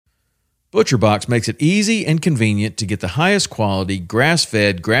ButcherBox makes it easy and convenient to get the highest quality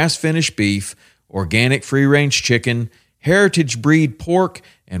grass-fed, grass-finished beef, organic free-range chicken, heritage breed pork,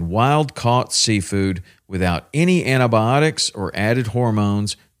 and wild-caught seafood without any antibiotics or added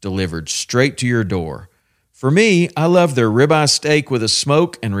hormones, delivered straight to your door. For me, I love their ribeye steak with a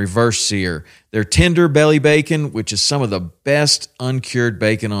smoke and reverse sear, their tender belly bacon, which is some of the best uncured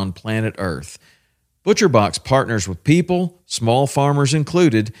bacon on planet Earth. ButcherBox partners with people, small farmers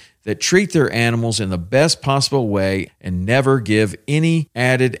included, that treat their animals in the best possible way and never give any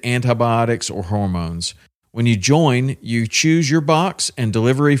added antibiotics or hormones. When you join, you choose your box and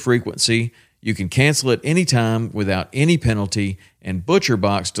delivery frequency. You can cancel at any time without any penalty, and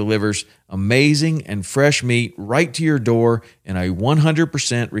ButcherBox delivers amazing and fresh meat right to your door in a 100%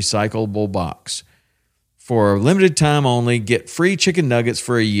 recyclable box. For a limited time only, get free chicken nuggets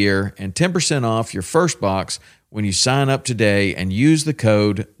for a year and 10% off your first box when you sign up today and use the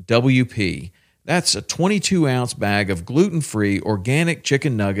code WP. That's a 22-ounce bag of gluten-free organic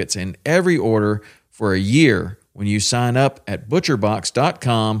chicken nuggets in every order for a year when you sign up at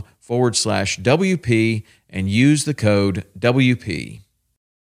butcherbox.com/WP and use the code WP.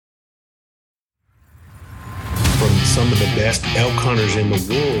 From some of the best elk hunters in the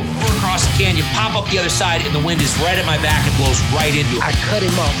world. We're across the canyon, pop up the other side, and the wind is right at my back and blows right into it. I cut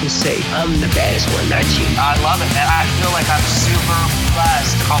him off and say, I'm the baddest one, not you. I love it, man. I feel like I'm super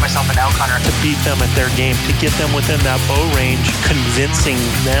blessed to call myself an elk hunter. To beat them at their game, to get them within that bow range, convincing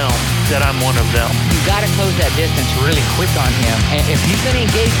them that I'm one of them. You got to close that distance really quick on him. And if he's going to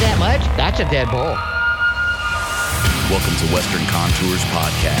engage that much, that's a dead bull. Welcome to Western Contours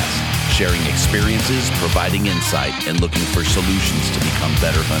Podcast, sharing experiences, providing insight, and looking for solutions to become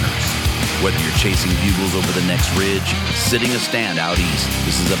better hunters. Whether you're chasing bugles over the next ridge, sitting a stand out east,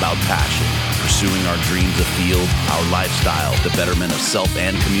 this is about passion, pursuing our dreams afield, our lifestyle, the betterment of self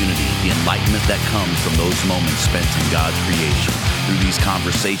and community, the enlightenment that comes from those moments spent in God's creation. Through these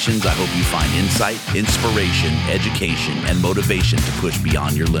conversations, I hope you find insight, inspiration, education, and motivation to push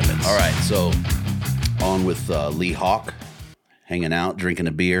beyond your limits. All right, so on with Leigh Hauck, hanging out, drinking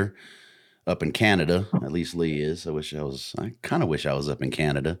a beer up in Canada. At least Leigh is. I kind of wish I was up in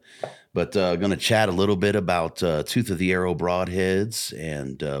Canada. But going to chat a little bit about Tooth of the Arrow Broadheads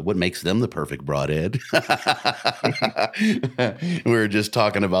and what makes them the perfect broadhead. We were just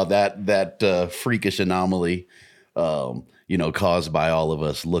talking about that freakish anomaly, caused by all of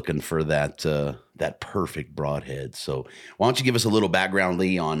us looking for that perfect broadhead. So why don't you give us a little background,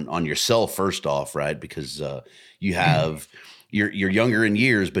 Leigh, on yourself first off, right? Because you have you're younger in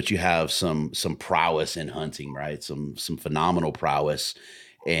years, but you have some prowess in hunting, right? Some phenomenal prowess.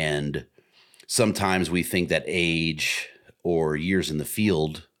 And sometimes we think that age or years in the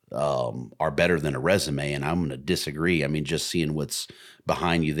field are better than a resume, and I'm going to disagree. I mean, just seeing what's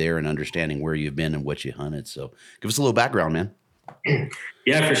behind you there and understanding where you've been and what you hunted. So give us a little background, man.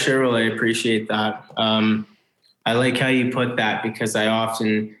 Yeah, for sure. Well, I appreciate that. I like how you put that because I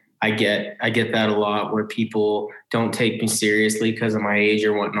get that a lot where people don't take me seriously because of my age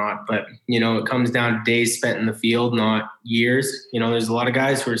or whatnot. But, it comes down to days spent in the field, not years. There's a lot of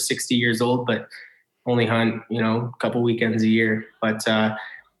guys who are 60 years old, but only hunt, a couple weekends a year. But I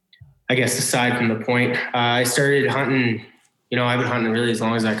guess aside from the point, I started hunting, I've been hunting really as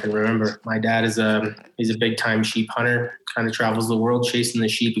long as I can remember. My dad he's a big time sheep hunter, kind of travels the world chasing the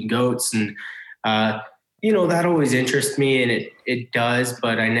sheep and goats. And, that always interests me, and it does,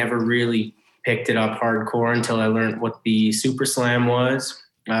 but I never really picked it up hardcore until I learned what the Super Slam was,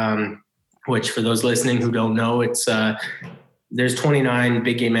 which for those listening who don't know, it's there's 29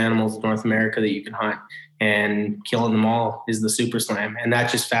 big game animals in North America that you can hunt, and killing them all is the Super Slam. And that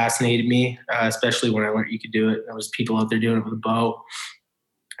just fascinated me, especially when I learned you could do it. There was people out there doing it with a bow.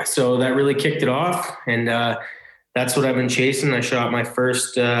 So that really kicked it off, and that's what I've been chasing. I shot my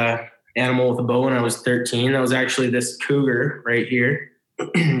first animal with a bow when I was 13. That was actually this cougar right here,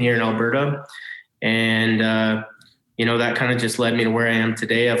 here in Alberta. And, that kind of just led me to where I am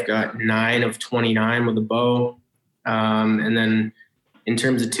today. I've got 9 of 29 with a bow. And then in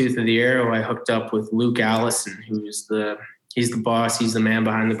terms of Tooth of the Arrow, I hooked up with Luke Allison, he's the boss. He's the man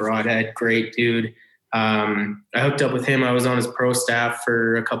behind the Broadhead. Great dude. I hooked up with him. I was on his pro staff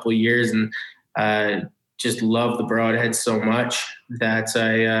for a couple of years, and just love the Broadhead so much that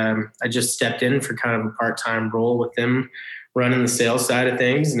I just stepped in for kind of a part-time role with him, running the sales side of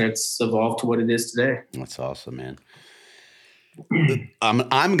things, and it's evolved to what it is today. That's awesome, man.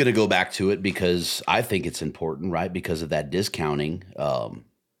 I'm going to go back to it because I think it's important, right? Because of that discounting.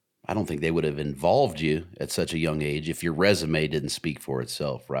 I don't think they would have involved you at such a young age if your resume didn't speak for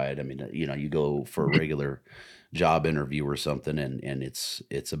itself, right? I mean, you go for a regular job interview or something, and it's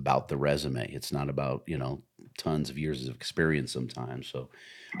about the resume. It's not about, tons of years of experience sometimes. So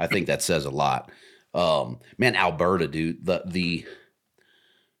I think that says a lot. Man, Alberta, dude, the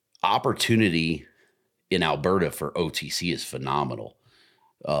opportunity in Alberta for OTC is phenomenal.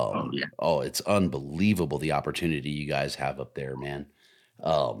 It's unbelievable, the opportunity you guys have up there, man.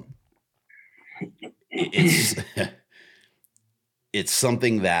 It's it's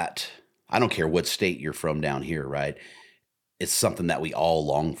something that, I don't care what state you're from down here, right? It's something that we all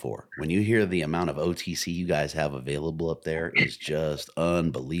long for. When you hear the amount of OTC you guys have available up there, is just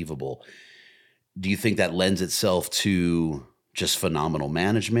unbelievable. Do you think that lends itself to just phenomenal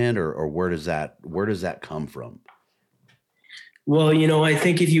management, or where does that come from? Well, I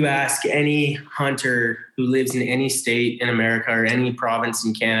think if you ask any hunter who lives in any state in America or any province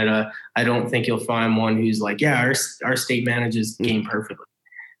in Canada, I don't think you'll find one who's like, yeah, our state manages game perfectly.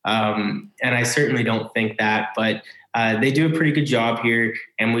 And I certainly don't think that, but they do a pretty good job here.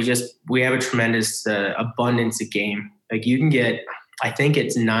 And we have a tremendous abundance of game. Like you can get, I think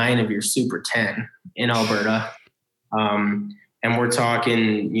it's 9 of your Super 10 in Alberta. And we're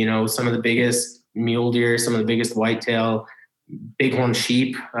talking, some of the biggest mule deer, some of the biggest whitetail, bighorn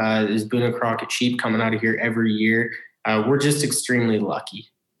sheep. There's Boone and Crockett sheep coming out of here every year. We're just extremely lucky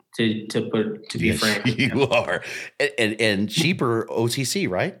to be frank. You are. And sheep are OTC,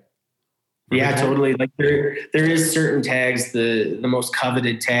 right? Yeah, totally. Like there is certain tags. The most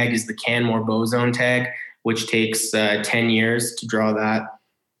coveted tag is the Canmore Bozone tag, which takes 10 years to draw that.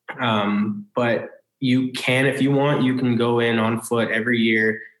 But you can, if you want, you can go in on foot every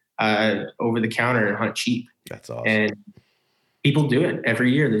year over the counter and hunt sheep. That's awesome. And people do it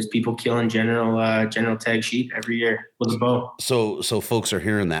every year. There's people killing general tag sheep every year with a bow. So folks are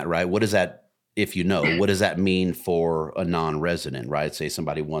hearing that, right? What does that, if what does that mean for a non-resident, right? Say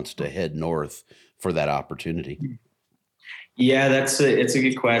somebody wants to head north for that opportunity. Yeah, it's a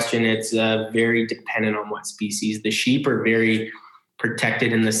good question. It's very dependent on what species. The sheep are very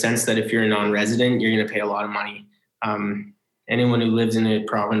protected in the sense that if you're a non-resident, you're going to pay a lot of money. Anyone who lives in a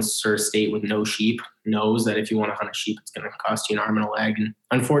province or a state with no sheep knows that if you want to hunt a sheep, it's going to cost you an arm and a leg. And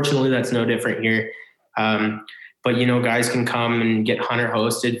unfortunately, that's no different here. But, guys can come and get hunter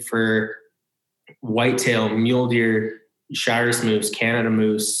hosted for whitetail, mule deer, Shiras moose, Canada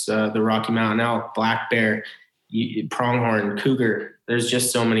moose, the Rocky Mountain elk, black bear, pronghorn, cougar. There's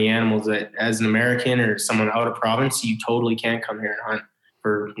just so many animals that as an American or someone out of province, you totally can't come here and hunt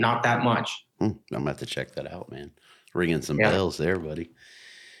for not that much. I'm going to have to check that out, man. Ringing some bells there, buddy.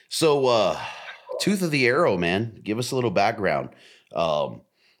 So, Tooth of the Arrow, man, give us a little background.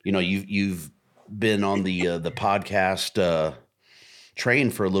 You've been on the podcast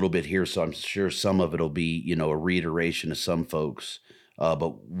train for a little bit here, so I'm sure some of it'll be, a reiteration to some folks.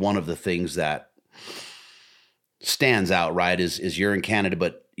 But one of the things that stands out, right, is you're in Canada,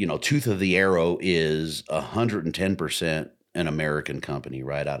 but Tooth of the Arrow is 110% an American company,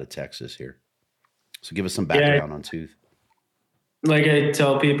 right out of Texas here. So give us some background on Tooth. Like I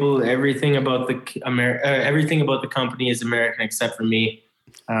tell people, everything about the company is American except for me.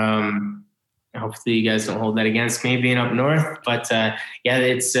 Hopefully you guys don't hold that against me being up north, but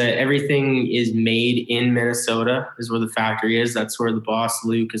it's everything is made in Minnesota is where the factory is. That's where the boss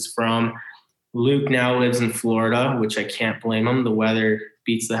Luke is from. Luke now lives in Florida, which I can't blame him. The weather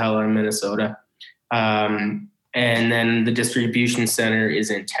beats the hell out of Minnesota. And then the distribution center is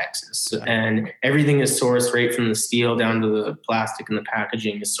in Texas. And everything is sourced right from the steel down to the plastic and the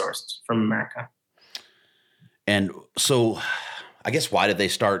packaging is sourced from America. And so I guess why did they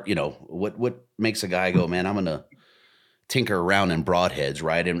start, what makes a guy go, man, I'm going to tinker around in Broadheads,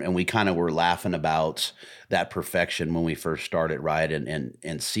 right? And we kind of were laughing about that perfection when we first started, right?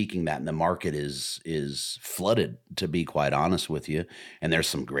 And seeking that, and the market is flooded, to be quite honest with you. And there's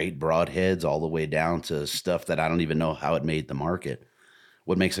some great Broadheads all the way down to stuff that I don't even know how it made the market.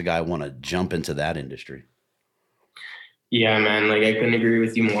 What makes a guy want to jump into that industry? Yeah, man, like I couldn't agree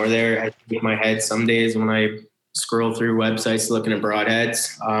with you more there. I think in my head some days when I scroll through websites looking at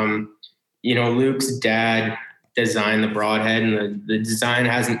Broadheads, Luke's dad designed the Broadhead, and the design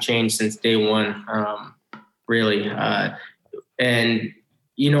hasn't changed since day one, really. And,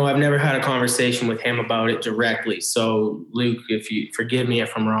 I've never had a conversation with him about it directly. So Luke, if you forgive me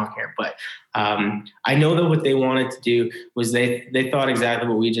if I'm wrong here, but I know that what they wanted to do was they thought exactly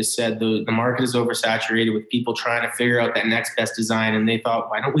what we just said. The market is oversaturated with people trying to figure out that next best design. And they thought,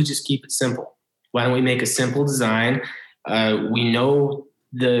 why don't we just keep it simple? Why don't we make a simple design? We know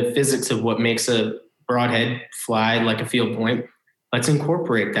the physics of what makes a Broadhead fly like a field point. Let's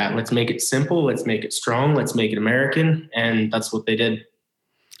incorporate that. Let's make it simple. Let's make it strong. Let's make it American. And that's what they did.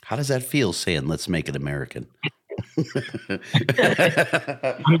 How does that feel saying, let's make it American? I'm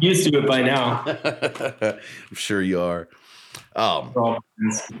used to it by now. I'm sure you are.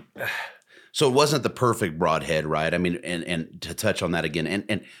 So it wasn't the perfect broadhead, right? I mean, and to touch on that again,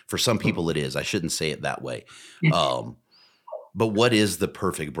 and for some people it is. I shouldn't say it that way. But what is the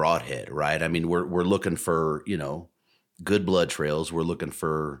perfect broadhead, right? I mean, we're looking for, good blood trails. We're looking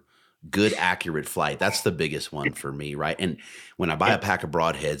for good, accurate flight. That's the biggest one for me, right? And when I buy a pack of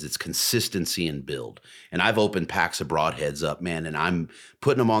broadheads, it's consistency and build. And I've opened packs of broadheads up, man, and I'm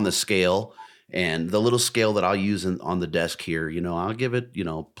putting them on the scale. And the little scale that I'll use on the desk here, I'll give it,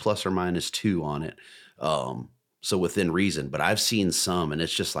 plus or minus 2 on it. So within reason. But I've seen some, and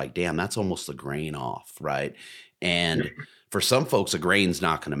it's just like, damn, that's almost a grain off, right? And for some folks, a grain's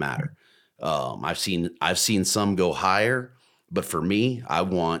not going to matter. I've seen some go higher, but for me,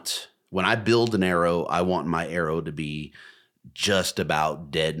 when I build an arrow, I want my arrow to be just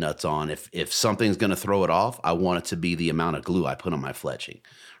about dead nuts on. If something's going to throw it off, I want it to be the amount of glue I put on my fletching,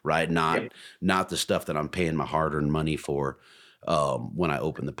 right? Not the stuff that I'm paying my hard-earned money for when I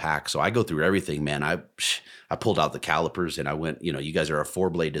open the pack. So I go through everything, man. I pulled out the calipers and I went, you guys are a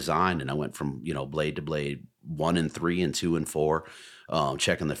 4-blade design, and I went from, blade to blade 1 and 3 and 2 and 4,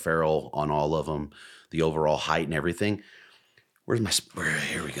 checking the ferrule on all of them, the overall height and everything.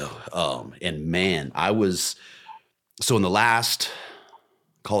 Here we go. And man, so in the last,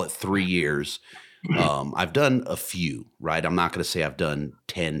 call it 3 years, I've done a few, right? I'm not going to say I've done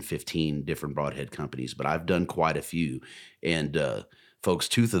 10, 15 different broadhead companies, but I've done quite a few. And folks,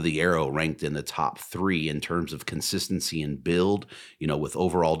 Tooth of the Arrow ranked in the top 3 in terms of consistency and build, with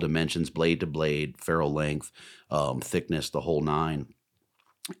overall dimensions, blade to blade, ferrule length, thickness, the whole 9.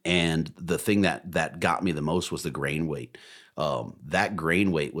 And the thing that got me the most was the grain weight. That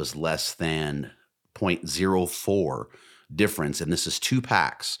grain weight was less than 0.04 difference. And this is 2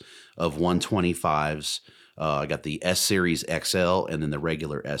 packs of 125s. I got the S Series XL and then the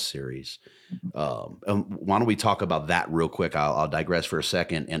regular S Series. Why don't we talk about that real quick? I'll digress for a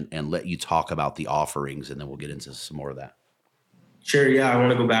second and let you talk about the offerings, and then we'll get into some more of that. Sure. Yeah. I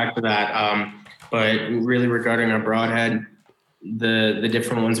want to go back to that. But really regarding our broadhead, the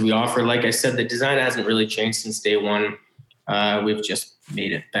different ones we offer, like I said, the design hasn't really changed since day one. We've just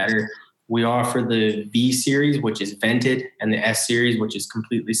made it better. We offer the V series, which is vented, and the S series, which is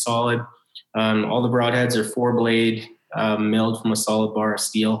completely solid. All the broadheads are 4-blade, milled from a solid bar of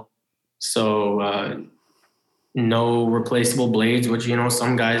steel. So no replaceable blades, which,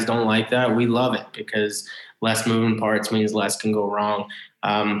 some guys don't like that. We love it because less moving parts means less can go wrong.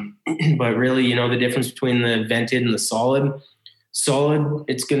 But really, the difference between the vented and the solid,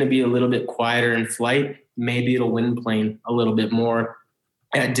 it's going to be a little bit quieter in flight. Maybe it'll wind plane a little bit more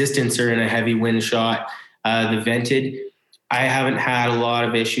at distance or in a heavy wind shot. The vented, I haven't had a lot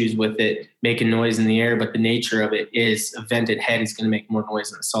of issues with it making noise in the air, but the nature of it is a vented head is going to make more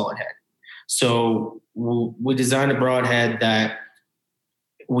noise than a solid head. So we designed a broadhead that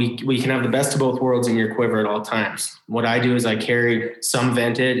we can have the best of both worlds in your quiver at all times. What I do is I carry some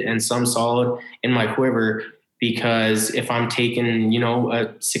vented and some solid in my quiver, because if I'm taking, a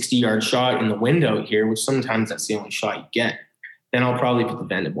 60-yard shot in the wind out here, which sometimes that's the only shot you get, then I'll probably put the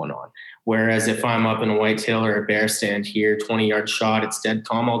vented one on. Whereas if I'm up in a whitetail or a bear stand here, 20-yard shot, it's dead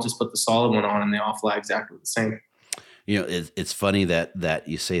calm, I'll just put the solid one on and they all fly exactly the same. It's funny that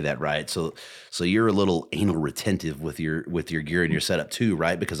you say that, right? So you're a little anal retentive with your gear and your setup too,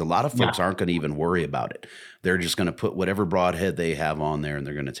 right? Because a lot of folks aren't going to even worry about it. They're just going to put whatever broadhead they have on there and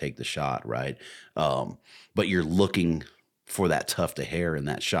they're going to take the shot, right? But you're looking for that tuft of hair in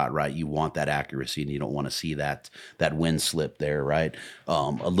that shot, right? You want that accuracy, and you don't want to see that wind slip there, right?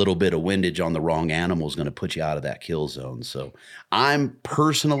 A little bit of windage on the wrong animal is going to put you out of that kill zone. So I'm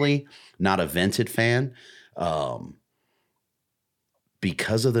personally not a vented fan.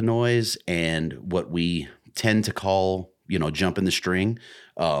 Because of the noise and what we tend to call, jumping the string,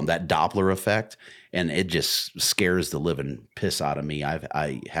 that Doppler effect, and it just scares the living piss out of me.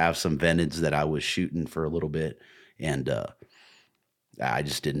 I have some venteds that I was shooting for a little bit, and I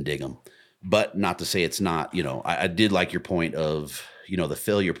just didn't dig them. But not to say it's not, I did like your point of, the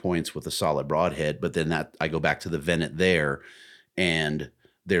failure points with a solid broadhead, but then that I go back to the vented there, and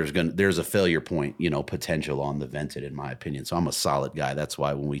there's a failure point, potential on the vented, in my opinion. So I'm a solid guy. That's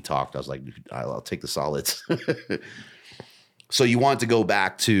why when we talked, I was like, I'll take the solids. So you want to go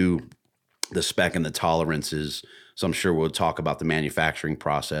back to the spec and the tolerances. So I'm sure we'll talk about the manufacturing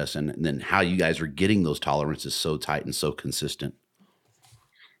process and then how you guys are getting those tolerances so tight and so consistent.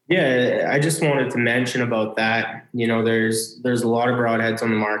 Yeah, I just wanted to mention about that. There's a lot of broadheads on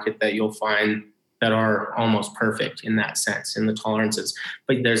the market that you'll find that are almost perfect in that sense, in the tolerances.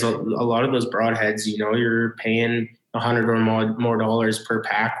 But there's a lot of those broadheads, you're paying $100 or more dollars per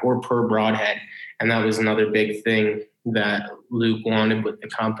pack or per broadhead. And that was another big thing that Luke wanted with the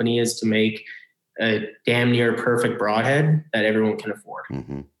company, is to make a damn near perfect broadhead that everyone can afford.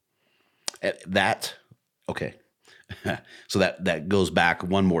 Mm-hmm. Okay. So that goes back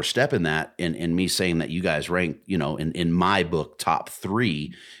one more step in that, in me saying that you guys rank, in my book, top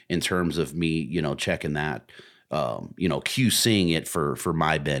 3 in terms of me, checking that, QCing it for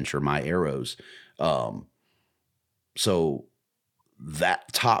my bench or my arrows. So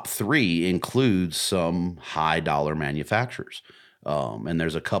that top 3 includes some high dollar manufacturers. And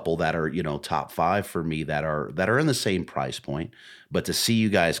there's a couple that are, top 5 for me that are in the same price point. But to see you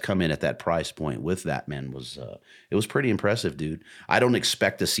guys come in at that price point with that, man, it was pretty impressive, dude. I don't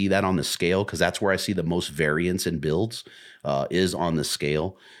expect to see that on the scale, because that's where I see the most variance in builds, is on the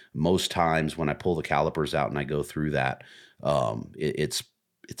scale. Most times when I pull the calipers out and I go through that, it's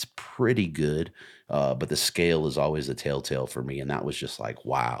pretty good. But the scale is always a telltale for me. And that was just like,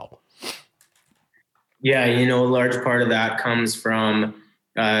 wow. Yeah, a large part of that comes from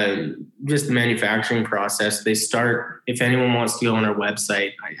just the manufacturing process. They start, if anyone wants to go on our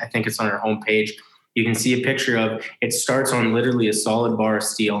website, I think it's on our homepage, you can see a picture of, it starts on literally a solid bar of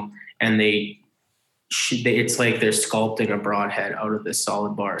steel, and it's like they're sculpting a broadhead out of this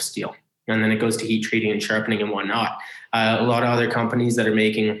solid bar of steel. And then it goes to heat treating and sharpening and whatnot. A lot of other companies that are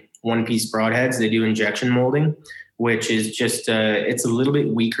making one-piece broadheads, they do injection molding, which is just, it's a little bit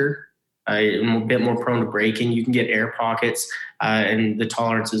weaker, a bit more prone to breaking. You can get air pockets, and the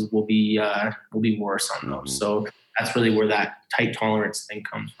tolerances will be worse on those. So that's really where that tight tolerance thing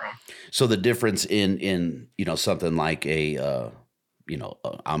comes from. So the difference in something like I'm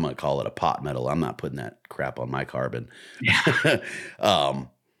going to call it a pot metal. I'm not putting that crap on my carbon. Yeah.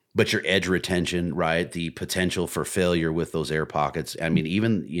 But your edge retention, right? The potential for failure with those air pockets. I mean,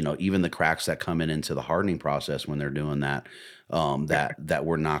 even the cracks that come into the hardening process when they're doing that, that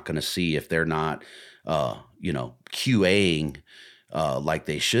we're not going to see if they're not, QAing like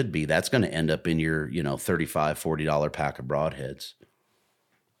they should be. That's going to end up in your, $35, $40 pack of broadheads.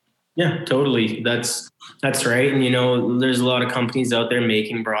 Yeah, totally. That's right. And, there's a lot of companies out there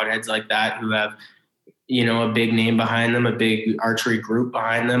making broadheads like that who have, a big name behind them, a big archery group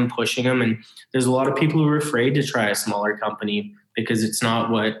behind them, pushing them. And there's a lot of people who are afraid to try a smaller company because it's not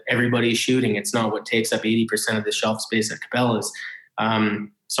what everybody's shooting. It's not what takes up 80% of the shelf space at Cabela's.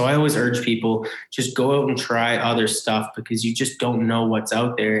 So I always urge people, just go out and try other stuff, because you just don't know what's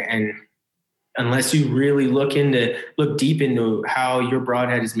out there. And unless you really look deep into how your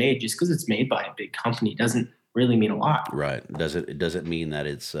broadhead is made, just because it's made by a big company doesn't really mean a lot. Right. It doesn't mean that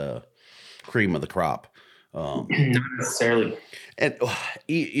it's cream of the crop. Not necessarily. And,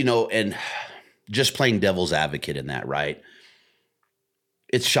 and just playing devil's advocate in that, right?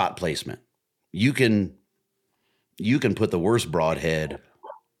 It's shot placement. You can put the worst broadhead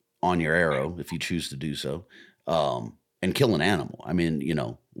on your arrow if you choose to do so, and kill an animal. I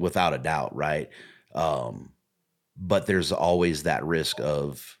mean, without a doubt, right? But there's always that risk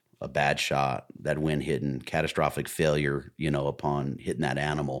of a bad shot, that wind hitting, catastrophic failure, upon hitting that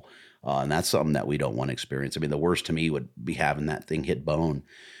animal. And that's something that we don't want to experience. I mean, the worst to me would be having that thing hit bone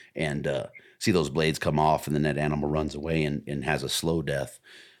and see those blades come off, and then that animal runs away and has a slow death.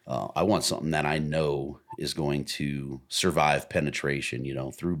 I want something that I know is going to survive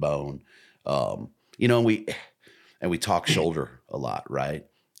penetration, through bone. And we talk shoulder a lot, right?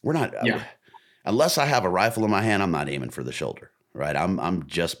 We're not, unless I have a rifle in my hand, I'm not aiming for the shoulder, right? I'm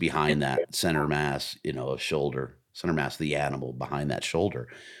just behind that center mass, of shoulder. Center mass of the animal behind that shoulder.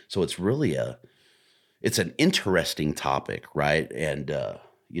 So it's really it's an interesting topic, right? And,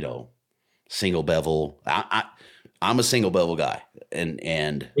 single bevel, I'm a single bevel guy,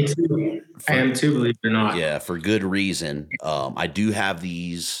 and Me too. I am too, believe it or not. Yeah, for good reason. I do have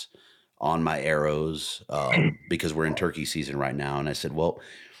these on my arrows, because we're in turkey season right now. And I said, well,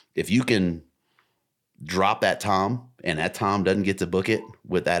 if you can drop that tom and that tom doesn't get to book it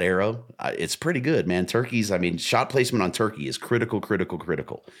with that arrow, it's pretty good, man. Turkeys, I mean, shot placement on turkey is critical.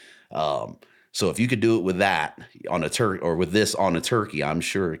 So if you could do it with that on a turkey, or with this on a turkey, I'm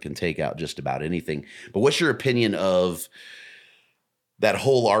sure it can take out just about anything. But what's your opinion of that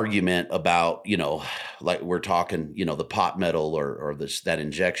whole argument about, like we're talking, the pot metal or that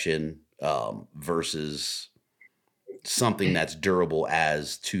injection, versus something that's durable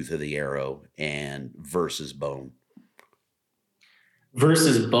as tooth of the arrow, and versus bone?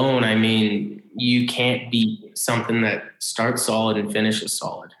 Versus bone, I mean, you can't beat something that starts solid and finishes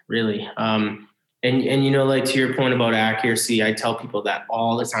solid, really. And like to your point about accuracy, I tell people that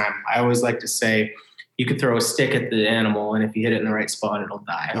all the time. I always like to say, you could throw a stick at the animal, and if you hit it in the right spot, it'll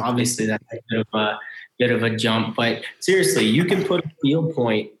die. Obviously, that's a bit of a jump, but seriously, you can put a field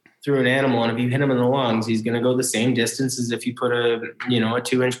point through an animal, and if you hit him in the lungs, he's going to go the same distance as if you put a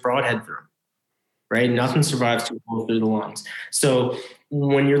 2-inch broadhead through him. Right? Nothing survives 2 holes through the lungs. So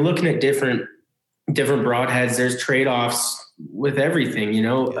when you're looking at different broadheads, there's trade-offs with everything.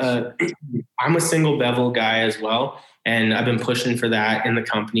 I'm a single bevel guy as well, and I've been pushing for that in the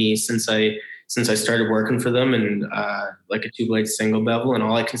company since I started working for them, and like a 2-blade single bevel. And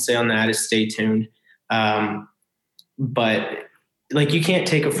all I can say on that is stay tuned. But like, you can't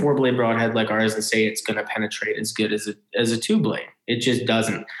take a 4-blade broadhead like ours and say it's going to penetrate as good as a 2-blade. It just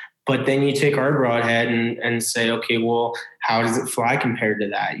doesn't. But then you take our broadhead and say, okay, well, how does it fly compared to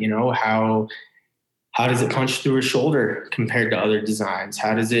that? How does it punch through a shoulder compared to other designs?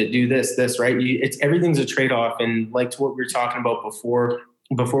 How does it do this, right? Everything's a trade-off. And like to what we were talking about before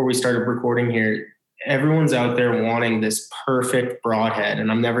we started recording here, everyone's out there wanting this perfect broadhead.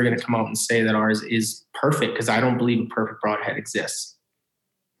 And I'm never going to come out and say that ours is perfect, because I don't believe a perfect broadhead exists.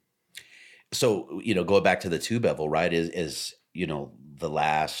 So, going back to the 2-bevel, right, is the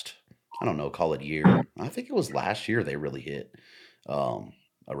last, I don't know, call it year. I think it was last year they really hit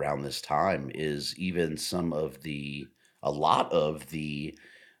around this time, is even a lot of the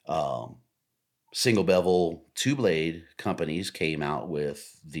single bevel 2-blade companies came out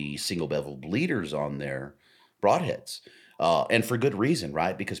with the single bevel bleeders on their broadheads. And for good reason,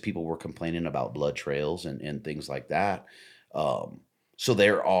 right? Because people were complaining about blood trails and things like that. So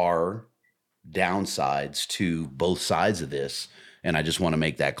there are downsides to both sides of this. And I just want to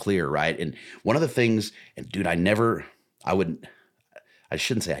make that clear, right? And one of the things, and dude, I never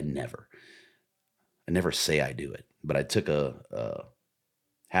say I do it, but I took a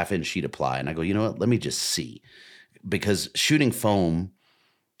half-inch sheet of ply and I go, you know what, let me just see. Because shooting foam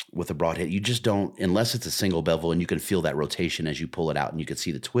with a broadhead, you just don't, unless it's a single bevel and you can feel that rotation as you pull it out and you can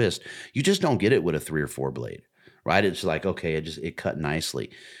see the twist, you just don't get it with a 3 or 4 blade, right? It's like, okay, it cut nicely.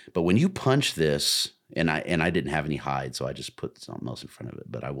 But when you punch this, and I didn't have any hide, so I just put something else in front of it,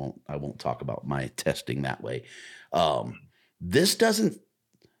 but I won't talk about my testing that way. This doesn't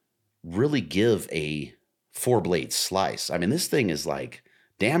really give a 4-blade slice. I mean, this thing is like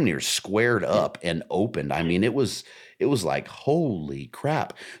damn near squared up and opened. I mean, it was like, holy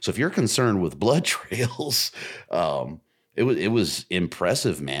crap. So if you're concerned with blood trails, it was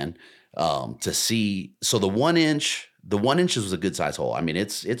impressive, man. To see. So the 1 inch was a good size hole. I mean,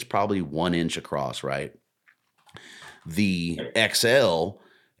 it's probably 1 inch across, right? The XL,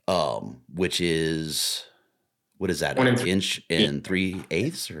 which is, what is that? 1 inch and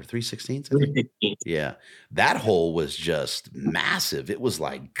 3/8 or 3/16? Yeah. That hole was just massive. It was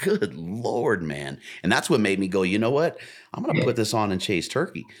like, good Lord, man. And that's what made me go, you know what? I'm going to put this on and chase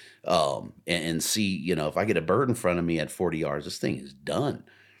turkey. And see, if I get a bird in front of me at 40 yards, this thing is done.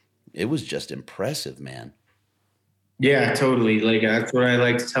 It was just impressive, man. Yeah, totally. Like, that's what I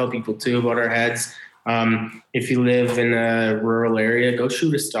like to tell people too about our heads. If you live in a rural area, go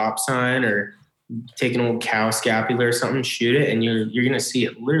shoot a stop sign or take an old cow scapula or something, shoot it, and you're going to see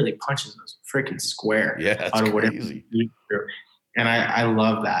it literally punches us freaking square. Yeah, that's out of crazy. And I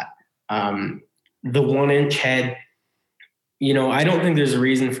love that. The 1 inch head, I don't think there's a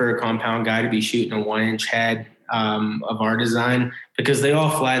reason for a compound guy to be shooting a 1 inch head of our design, because they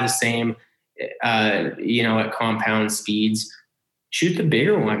all fly the same, at compound speeds. Shoot the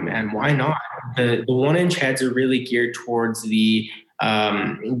bigger one, man. Why not? The 1 inch heads are really geared towards the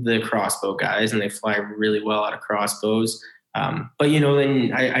crossbow guys, and they fly really well out of crossbows. But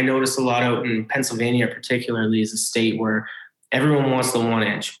then I notice a lot out in Pennsylvania, particularly, is a state where everyone wants the 1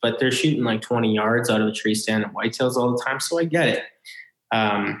 inch, but they're shooting like 20 yards out of a tree stand at whitetails all the time. So I get it.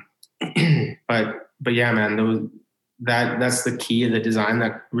 But yeah, man, that's the key of the design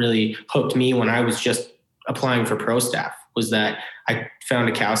that really hooked me when I was just applying for pro staff, was that I found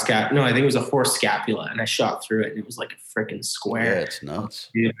a cow scapula. No, I think it was a horse scapula, and I shot through it, and it was like a freaking square. Yeah, it's nuts.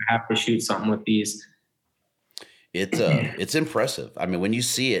 You have to shoot something with these. It's impressive. I mean, when you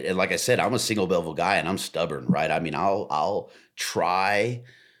see it, and like I said, I'm a single bevel guy and I'm stubborn, right? I mean, I'll try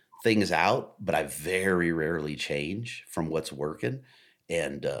things out, but I very rarely change from what's working.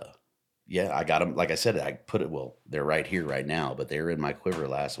 And yeah, I got them. Like I said, I put it, well, they're right here right now, but they were in my quiver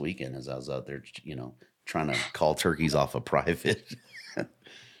last weekend as I was out there, trying to call turkeys off a private.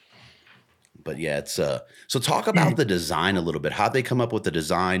 But yeah, it's so talk about the design a little bit. How'd they come up with the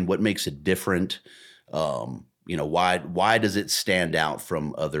design? What makes it different? Why does it stand out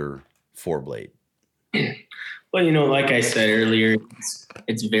from other 4-blade? Well, like I said earlier,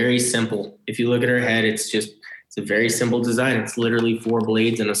 it's very simple. If you look at her head, it's a very simple design. It's literally 4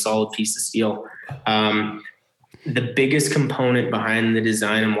 blades and a solid piece of steel. The biggest component behind the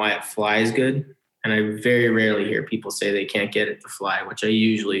design and why it flies good, and I very rarely hear people say they can't get it to fly, which I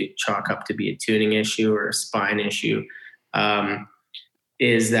usually chalk up to be a tuning issue or a spine issue,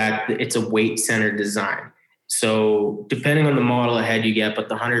 is that it's a weight-centered design. So depending on the model of head you get, but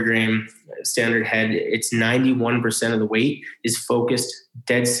the 100-gram standard head, it's 91% of the weight is focused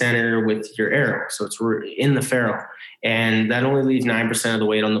dead center with your arrow. So it's in the ferrule. And that only leaves 9% of the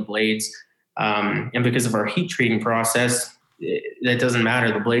weight on the blades. And because of our heat treating process, that doesn't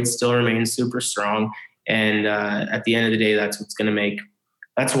matter. The blades still remain super strong. And at the end of the day,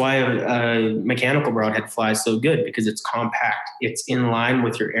 that's why a mechanical broadhead flies so good, because it's compact. It's in line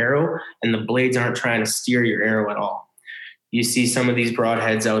with your arrow, and the blades aren't trying to steer your arrow at all. You see some of these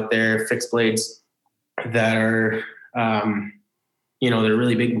broadheads out there, fixed blades that are, they're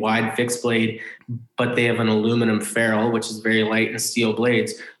really big, wide fixed blade, but they have an aluminum ferrule, which is very light, and steel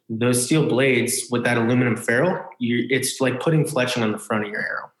blades. Those steel blades with that aluminum ferrule, it's like putting fletching on the front of your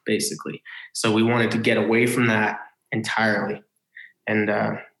arrow, basically. So we wanted to get away from that entirely. And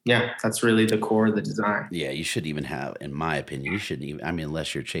that's really the core of the design. Yeah, you shouldn't even have, in my opinion,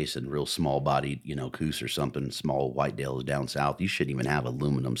 unless you're chasing real small bodied, coos or something, small whitetails down south, you shouldn't even have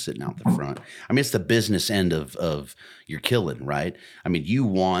aluminum sitting out the front. I mean, it's the business end of your killing, right? I mean, you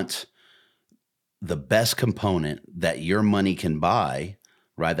want the best component that your money can buy,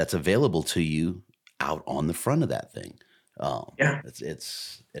 right? That's available to you out on the front of that thing.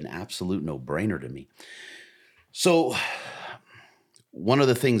 It's an absolute no-brainer to me. So one of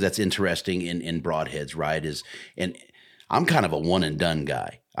the things that's interesting in broadheads, right, is, and I'm kind of a one and done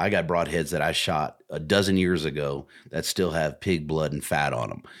guy. I got broadheads that I shot a dozen years ago that still have pig blood and fat on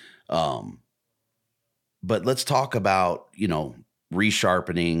them. But let's talk about,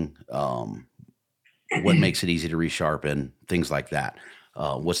 resharpening, what makes it easy to resharpen, things like that.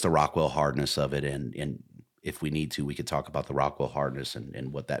 What's the Rockwell hardness of it? And if we need to, we could talk about the Rockwell hardness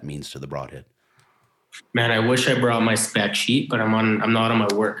and what that means to the broadhead. Man, I wish I brought my spec sheet, but I'm not on my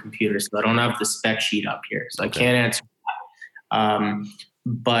work computer, so I don't have the spec sheet up here, so okay. I can't answer that.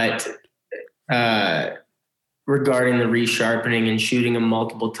 But regarding the resharpening and shooting them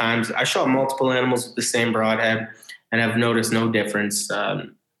multiple times, I shot multiple animals with the same broadhead, and I've noticed no difference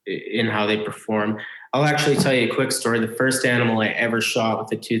in how they perform. I'll actually tell you a quick story. The first animal I ever shot with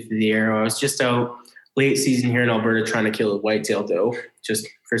the tooth of the arrow, I was just out late season here in Alberta trying to kill a whitetail doe just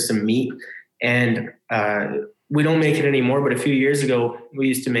for some meat. And we don't make it anymore, but a few years ago, we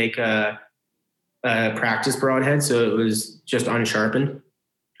used to make a practice broadhead, so it was just unsharpened.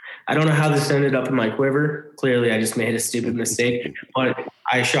 I don't know how this ended up in my quiver. Clearly, I just made a stupid mistake. But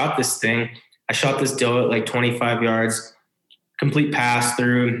I shot this thing. I shot this doe at like 25 yards, complete pass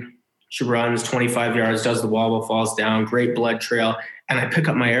through. She runs 25 yards, does the wobble, falls down, great blood trail. And I pick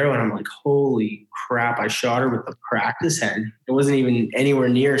up my arrow and I'm like, holy crap, I shot her with the practice head. It wasn't even anywhere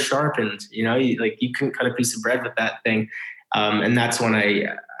near sharpened. You couldn't cut a piece of bread with that thing. And that's when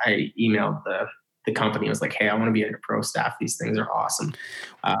I emailed the company. I was like, hey, I want to be on your pro staff. These things are awesome.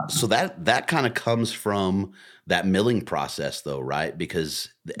 So that kind of comes from that milling process though, right? Because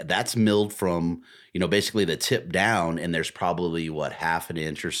that's milled from, basically the tip down, and there's probably half an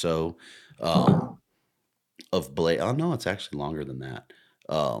inch or so, of blade. Oh no, it's actually longer than that.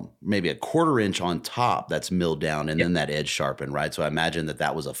 Maybe a quarter inch on top that's milled down, and then that edge sharpened, right? So I imagine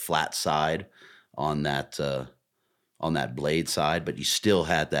that was a flat side on that blade side, but you still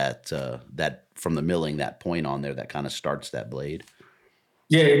had that from the milling, that point on there that kind of starts that blade.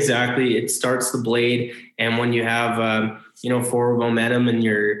 Yeah, exactly. It starts the blade, and when you have forward momentum and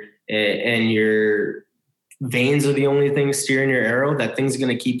your veins are the only thing steering your arrow, that thing's going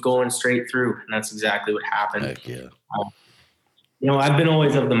to keep going straight through. And that's exactly what happened. Heck yeah. I've been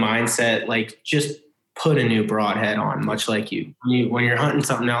always of the mindset, like, just put a new broadhead on, much like you. When you're hunting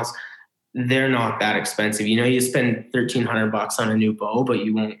something else, they're not that expensive. You spend $1,300 on a new bow, but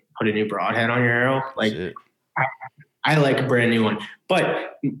you won't put a new broadhead on your arrow. Like, I like a brand new one,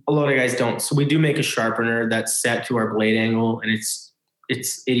 but a lot of guys don't. So we do make a sharpener that's set to our blade angle, and it's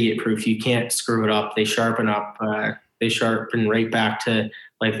idiot proof. You can't screw it up. They sharpen up. They sharpen right back to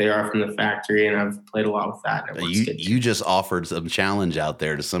like they are from the factory, and I've played a lot with that. And it works good too. You just offered some challenge out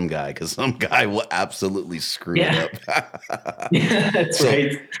there to some guy, because some guy will absolutely screw it up. Yeah, that's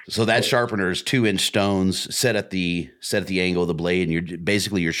right. So that sharpener is 2-inch stones set at the angle of the blade, and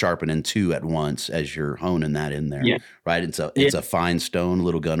you're sharpening two at once as you're honing that in there. Yeah. Right. It's a fine stone,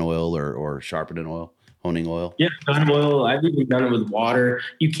 little gun oil or sharpening oil, honing oil. Yeah, gun oil. I've even done it with water.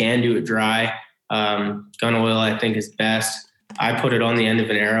 You can do it dry. Gun oil, I think, is best. I put it on the end of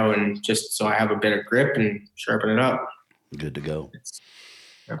an arrow and just so I have a bit of grip and sharpen it up. Good to go.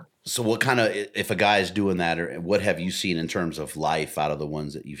 Yeah. So what kind of, if a guy is doing that, or what have you seen in terms of life out of the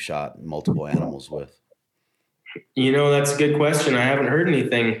ones that you've shot multiple animals with? That's a good question. I haven't heard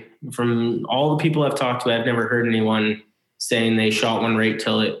anything from all the people I've talked to. I've never heard anyone saying they shot one right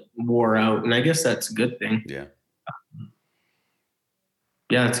till it wore out. And I guess that's a good thing. Yeah.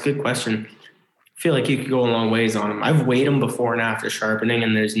 Yeah, that's a good question. I feel like you could go a long ways on them. I've weighed them before and after sharpening,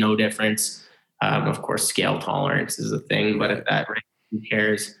 and there's no difference. Of course, scale tolerance is a thing, but at that rate, who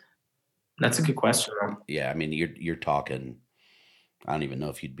cares? That's a good question, though. Yeah, I mean, you're talking, I don't even know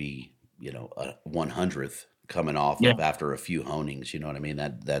if you'd be, a 100th coming off of after a few honings. You know what I mean?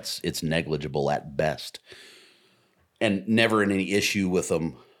 It's negligible at best, and never any issue with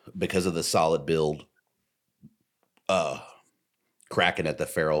them because of the solid build. Cracking at the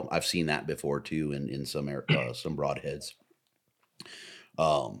ferrule. I've seen that before too in some broadheads.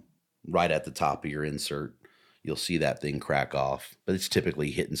 Right at the top of your insert, you'll see that thing crack off, but it's typically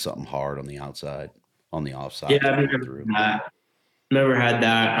hitting something hard on the outside, on the offside. Yeah, I've never had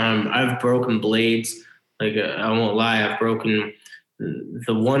that. I've broken blades. Like I won't lie, I've broken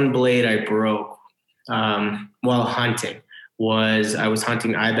the one blade I broke while hunting I was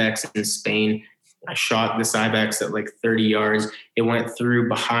hunting ibex in Spain. I shot this ibex at like 30 yards. It went through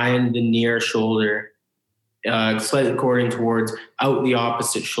behind the near shoulder, slightly cording towards out the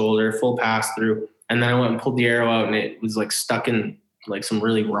opposite shoulder, full pass through. And then I went and pulled the arrow out, and it was like stuck in like some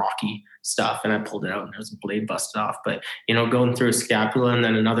really rocky stuff. And I pulled it out, and there was a blade busted off. But, going through a scapula and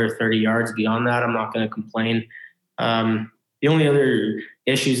then another 30 yards beyond that, I'm not going to complain. The only other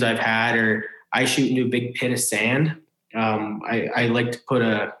issues I've had are I shoot into a big pit of sand. I like to put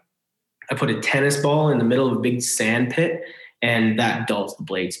a tennis ball in the middle of a big sand pit, and that dulls the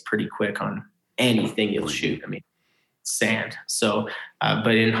blades pretty quick on anything you'll shoot. I mean, sand. So,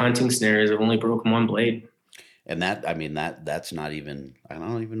 but in hunting scenarios, I've only broken one blade. And that's not even, I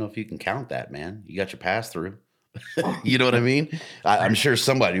don't even know if you can count that, man. You got your pass through. You know what I mean? I'm sure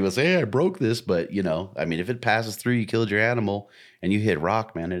somebody will say, hey, I broke this, but if it passes through, you killed your animal and you hit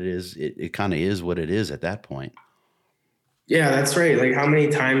rock, man, it kind of is what it is at that point. Yeah, that's right. Like, how many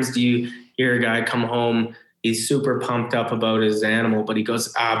times do you hear a guy come home, he's super pumped up about his animal, but he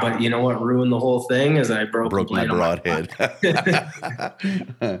goes, but you know what ruined the whole thing is I broke my broadhead.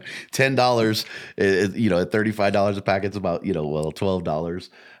 $10, at $35 a pack, it's about, $12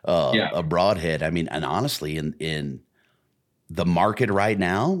 a broadhead. I mean, and honestly, in the market right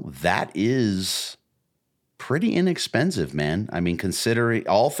now, that is pretty inexpensive, man. I mean, considering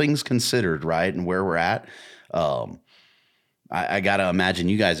all things considered, right, and where we're at, I got to imagine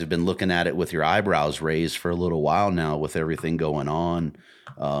you guys have been looking at it with your eyebrows raised for a little while now with everything going on,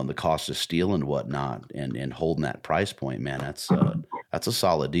 the cost of steel and whatnot, and holding that price point, man. That's a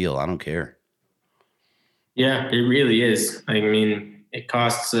solid deal. I don't care. Yeah, it really is. I mean, it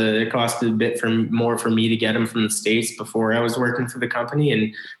costs a bit more for me to get them from the States before I was working for the company.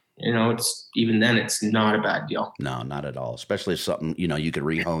 And, it's even then it's not a bad deal. No, not at all. Especially if something, you could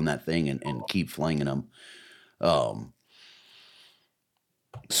rehone that thing and keep flinging them.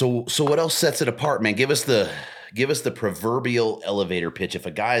 So what else sets it apart, man? Give us the proverbial elevator pitch. If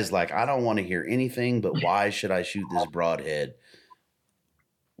a guy is like, I don't want to hear anything, but why should I shoot this broadhead?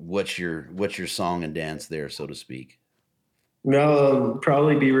 What's your song and dance there, so to speak? Well, I'll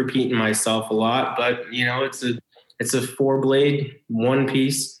probably be repeating myself a lot, but it's a 4-blade, one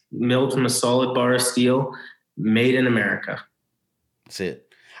piece, milled from a solid bar of steel, made in America. That's it.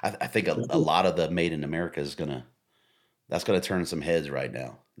 I think a lot of the made in America that's gonna turn some heads right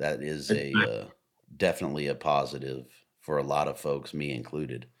now. That is definitely a positive for a lot of folks, me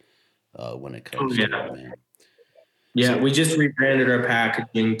included, when it comes to it, man. Yeah, we just rebranded our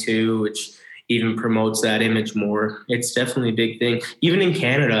packaging too, which even promotes that image more. It's definitely a big thing. Even in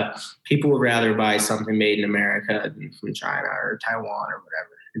Canada, people would rather buy something made in America than from China or Taiwan or whatever.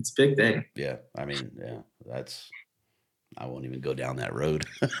 It's a big thing. Yeah, I mean, I won't even go down that road.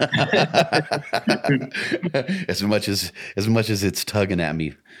 as much as it's tugging at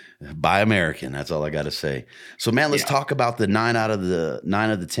me, buy American. That's all I got to say. So, man, let's talk about the 9 out of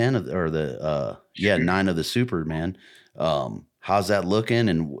the 10 or the 9 of the super, man. How's that looking,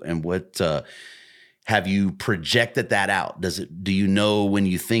 and what have you projected that out? Do you know when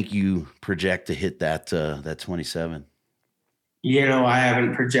you think you project to hit that 27? I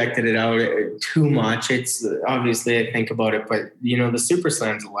haven't projected it out too much. It's obviously I think about it, but the Super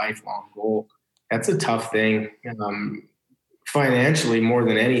Slam's a lifelong goal. That's a tough thing, financially more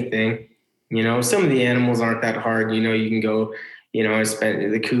than anything. Some of the animals aren't that hard. You can go I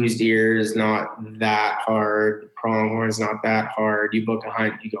spent the Coos deer is not that hard. Pronghorn is not that hard. You book a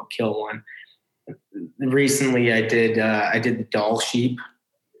hunt, you go kill one. Recently, I did the Doll sheep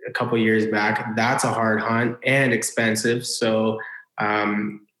a couple years back. That's a hard hunt and expensive. So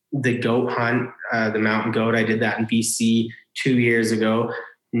the goat hunt, the mountain goat, I did that in BC 2 years ago.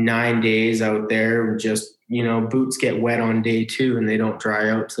 9 days out there, just boots get wet on day 2 and they don't dry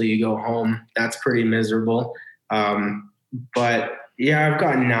out till you go home. That's pretty miserable. But yeah, I've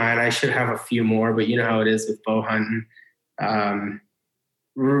got 9. I should have a few more, but you know how it is with bow hunting.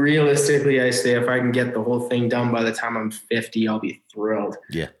 Realistically, I say if I can get the whole thing done by the time I'm 50, I'll be thrilled.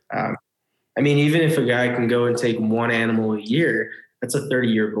 Yeah. Even if a guy can go and take one animal a year, that's a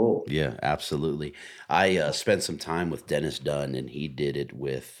 30-year goal. Yeah, absolutely. I spent some time with Dennis Dunn, and he did it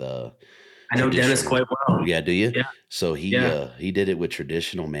with. I know Dennis quite well. Yeah, do you? Yeah. So he did it with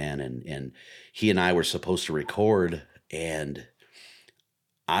Traditional Man, and he and I were supposed to record, and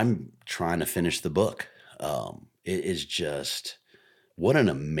I'm trying to finish the book. It is just what an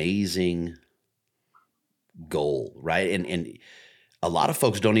amazing goal, right? And a lot of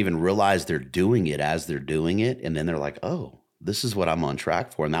folks don't even realize they're doing it as they're doing it, and then they're like, "Oh, this is what I'm on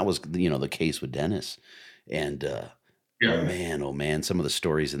track for." And that was, the case with Dennis. And oh man, some of the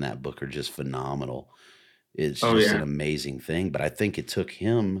stories in that book are just phenomenal. It's just an amazing thing. But I think it took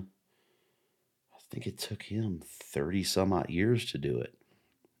him 30 some odd years to do it.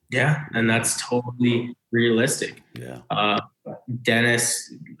 Yeah, and that's totally realistic. Yeah.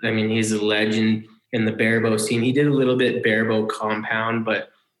 Dennis, he's a legend in the barebow scene. He did a little bit barebow compound, but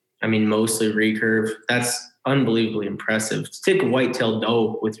mostly recurve. That's unbelievably impressive. To take a white-tailed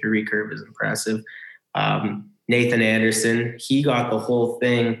doe with your recurve is impressive. Nathan Anderson, he got the whole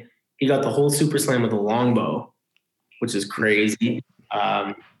thing. He got the whole Super Slam with a longbow, which is crazy.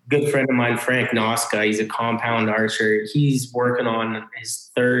 Good friend of mine, Frank Noska, he's a compound archer. He's working on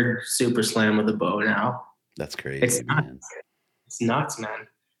his 3rd Super Slam with a bow now. That's crazy, man. It's nuts, man.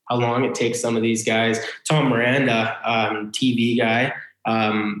 How long it takes some of these guys. Tom Miranda, TV guy,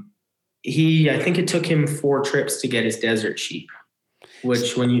 I think it took him 4 trips to get his desert sheep,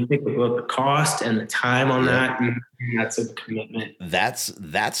 which when you think about the cost and the time on that, that's a commitment. That's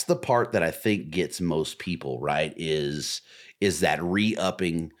the part that I think gets most people, right? Is that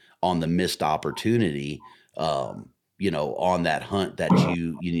re-upping on the missed opportunity, on that hunt that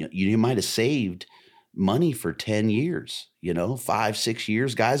you might have saved money for 10 years, 5-6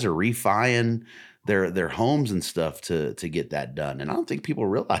 years. Guys are refining their homes and stuff to get that done. And I don't think people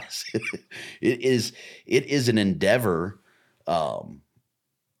realize it is an endeavor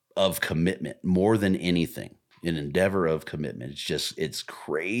of commitment more than anything. An endeavor of commitment. It's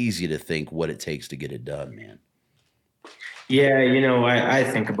crazy to think what it takes to get it done, man. Yeah, I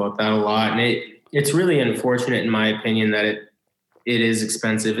think about that a lot, and it's really unfortunate, in my opinion, that it is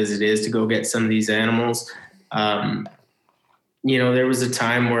expensive as it is to go get some of these animals. There was a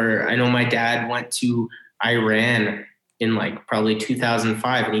time where I know my dad went to Iran in probably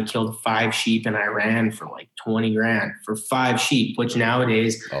 2005, and he killed 5 sheep in Iran for $20,000 for 5 sheep, which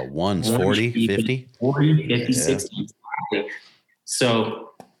nowadays one's 40, 50, 40, 50, 60.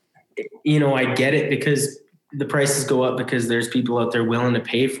 So, I get it because the prices go up because there's people out there willing to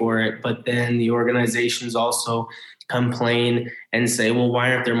pay for it. But then the organizations also complain and say, well,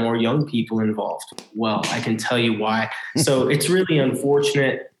 why aren't there more young people involved? Well, I can tell you why. So it's really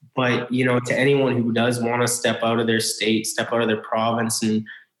unfortunate. But, to anyone who does want to step out of their state, step out of their province and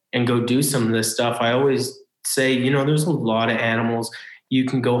go do some of this stuff, I always say, there's a lot of animals you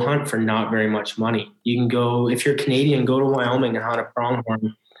can go hunt for not very much money. You can go, if you're Canadian, go to Wyoming and hunt a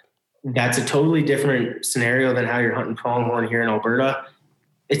pronghorn. That's a totally different scenario than how you're hunting pronghorn here in Alberta.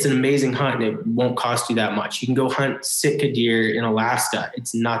 It's an amazing hunt and it won't cost you that much. You can go hunt Sitka deer in Alaska.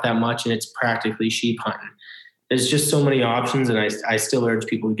 It's not that much and it's practically sheep hunting. There's just so many options, and I still urge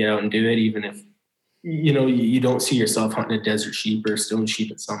people to get out and do it, even if you don't see yourself hunting a desert sheep or a stone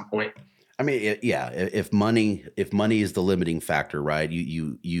sheep at some point. If money is the limiting factor, right?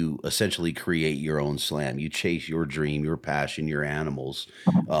 You essentially create your own slam. You chase your dream, your passion, your animals,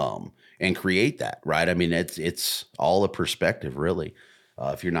 and create that, right? It's all a perspective, really.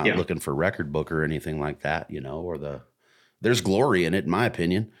 If you're not looking for record book or anything like that, there's glory in it, in my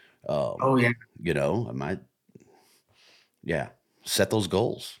opinion. Set those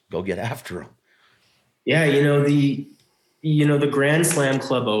goals, go get after them. Yeah. The Grand Slam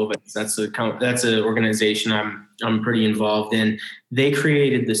Club Ovens, that's an organization I'm pretty involved in. They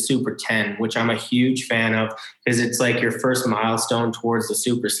created the Super 10, which I'm a huge fan of because it's like your first milestone towards the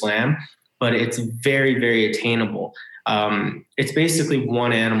Super Slam. but it's very, very attainable. It's basically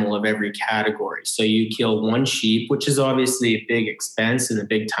one animal of every category. So you kill one sheep, which is obviously a big expense and a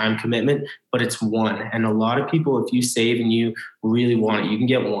big time commitment, but it's one. And a lot of people, if you save and you really want it, you can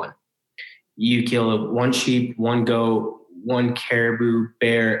get one. You kill one sheep, one goat, one caribou,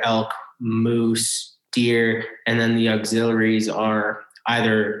 bear, elk, moose, deer, and then the auxiliaries are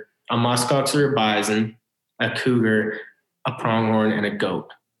either a muskox or a bison, a cougar, a pronghorn, and a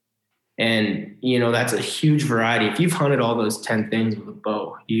goat. And, that's a huge variety. If you've hunted all those 10 things with a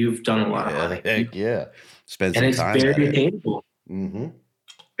bow, you've done a lot of hunting. Heck yeah. Spend some time. And it's very attainable. Mm-hmm.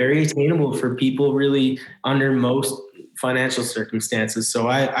 Very attainable for people really under most financial circumstances. So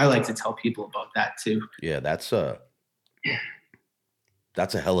I like to tell people about that too. Yeah, that's a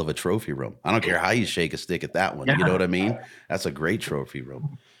hell of a trophy room. I don't care how you shake a stick at that one. Yeah. You know what I mean? That's a great trophy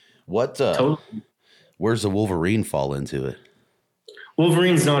room. Totally. Where's the Wolverine fall into it?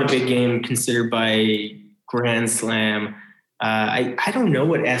 Wolverine's not a big game considered by Grand Slam. I don't know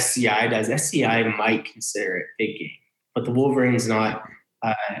what SCI does. SCI might consider it big game, but the Wolverine's not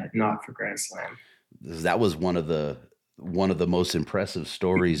for Grand Slam. That was one of the most impressive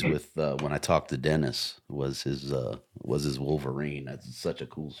stories with when I talked to Dennis was his Wolverine. That's such a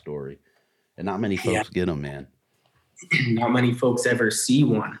cool story, and not many folks get them, man. Not many folks ever see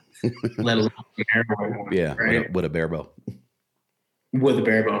one, let alone an airborne one. Yeah, right? with a bare bow. With a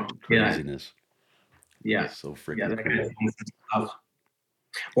bare bow. Craziness. Yeah. That's so freaking cool.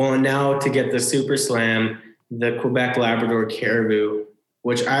 Well, and now to get the Super Slam, the Quebec Labrador Caribou,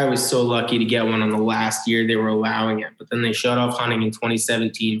 which I was so lucky to get one on the last year they were allowing it. But then they shut off hunting in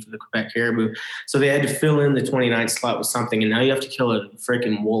 2017 for the Quebec Caribou. So they had to fill in the 29th slot with something. And now you have to kill a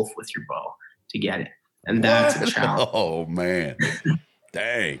freaking wolf with your bow to get it. And that's a challenge. Oh, man.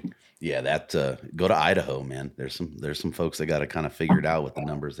 Dang. Yeah, go to Idaho, man. There's some folks that got to kind of figure it out with the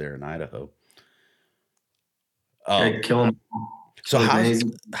numbers there in Idaho. Kill them. So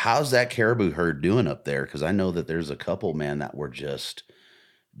how's that caribou herd doing up there? Because I know that there's a couple, man, that were just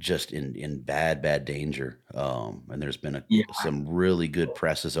in bad danger. And there's been some really good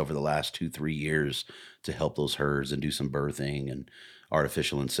presses over the last 2-3 years to help those herds and do some birthing and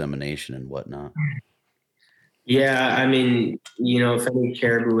artificial insemination and whatnot. Yeah, I mean, if any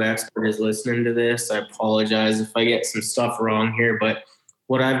caribou expert is listening to this, I apologize if I get some stuff wrong here. But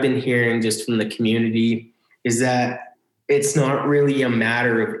what I've been hearing just from the community is that it's not really a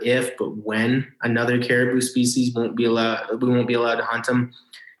matter of if, but when another caribou species we won't be allowed to hunt them.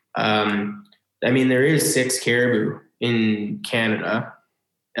 I mean, there is 6 caribou in Canada.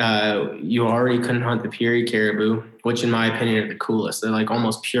 You already couldn't hunt the Peary caribou, which in my opinion are the coolest. They're like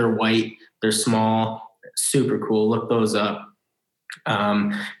almost pure white. They're small. Super cool. Look those up.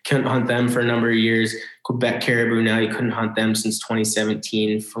 Couldn't hunt them for a number of years. Quebec caribou, now you couldn't hunt them since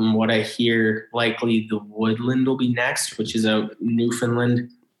 2017. From what I hear, likely the Woodland will be next, which is out in Newfoundland.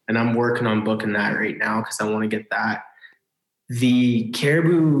 And I'm working on booking that right now because I want to get that. The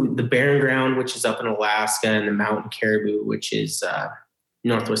caribou, the Barren Ground, which is up in Alaska, and the mountain caribou, which is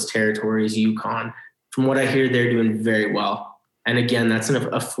Northwest Territories, Yukon. From what I hear, they're doing very well. And again, that's an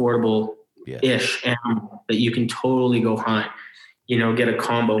affordable-ish animal that you can totally go hunt. Get a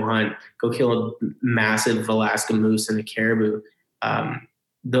combo hunt, go kill a massive Alaska moose and a caribou.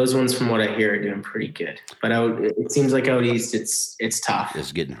 Those ones, from what I hear, are doing pretty good. But it seems like out east, it's tough.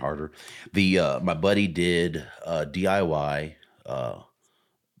 It's getting harder. My buddy did DIY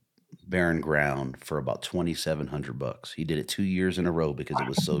Barren Ground for about $2,700. He did it 2 years in a row because it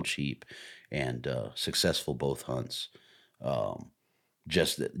was so cheap, and successful both hunts.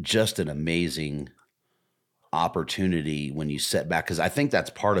 Just an amazing opportunity when you set back, because I think that's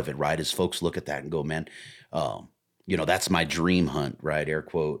part of it, right? Is folks look at that and go, man, that's my dream hunt, right? Air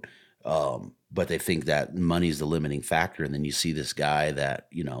quote. But they think that money's the limiting factor. And then you see this guy that,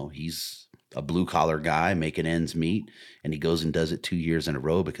 he's a blue collar guy making ends meet, and he goes and does it 2 years in a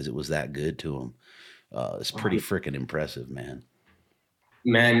row because it was that good to him. It's pretty freaking impressive, man.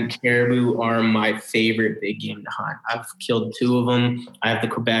 Man, caribou are my favorite big game to hunt. I've killed 2 of them. I have the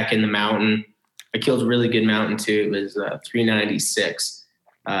Quebec and the mountain. I killed a really good mountain too. It was 396.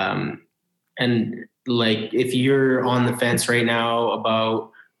 And like, if you're on the fence right now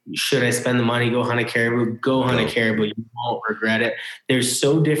about should I spend the money, go hunt a caribou, go hunt a caribou. You won't regret it. They're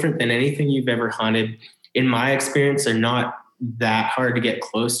so different than anything you've ever hunted. In my experience, they're not that hard to get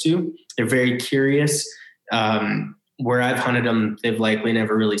close to. They're very curious. Where I've hunted them, they've likely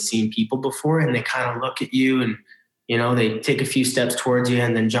never really seen people before, and they kind of look at you and, they take a few steps towards you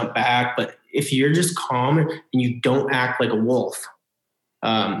and then jump back. But if you're just calm and you don't act like a wolf,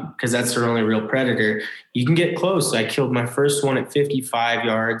 because that's their only real predator, you can get close. I killed my first one at 55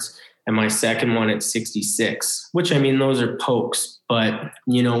 yards. and my second one at 66, which, I mean, those are pokes, but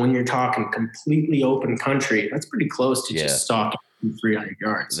you know, when you're talking completely open country, that's pretty close to just stalking 300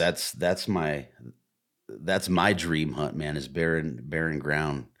 yards. That's my dream hunt, man, is barren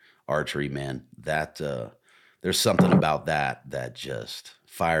ground archery, man. That there's something about that just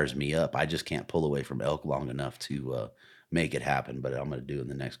fires me up. I just can't pull away from elk long enough to make it happen, but I'm going to do it in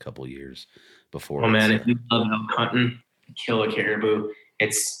the next couple of years before. Oh man, if you love elk hunting, kill a caribou.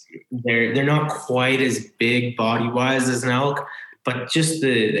 They're not quite as big body wise as an elk, but just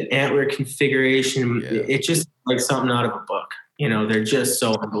the antler configuration, it's just like something out of a book. You know, they're just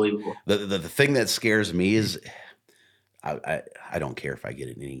so unbelievable. The thing that scares me is I don't care if I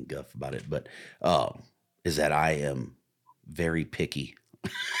get any guff about it, but is that I am very picky.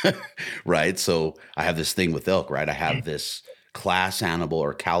 Right. So I have this thing with elk, right? I have this class animal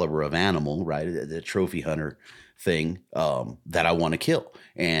or caliber of animal, right? The trophy hunter thing that I want to kill.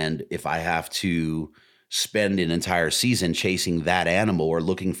 And if I have to spend an entire season chasing that animal or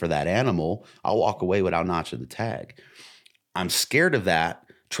looking for that animal, I'll walk away without notching the tag. I'm scared of that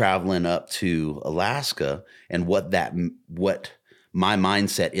traveling up to Alaska and what my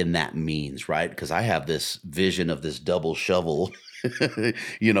mindset in that means, right? Because I have this vision of this double shovel,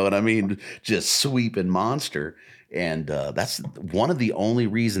 you know what I mean? Just sweeping monster. And that's one of the only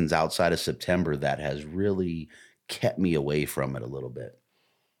reasons outside of September that has really kept me away from it a little bit.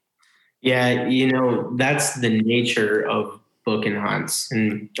 Yeah, you know, that's the nature of booking hunts.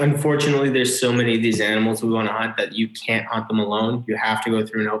 And unfortunately, there's so many of these animals we want to hunt that you can't hunt them alone. You have to go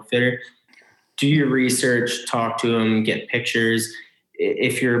through an outfitter. Do your research, talk to them, get pictures.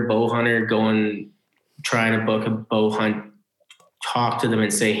 If you're a bow hunter trying to book a bow hunt, talk to them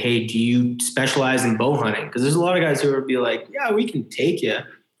and say, hey, do you specialize in bow hunting? Because there's a lot of guys who would be like, yeah, we can take you.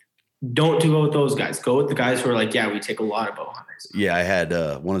 Don't go with those guys. Go with the guys who are like, yeah, we take a lot of bow hunters. Yeah, I had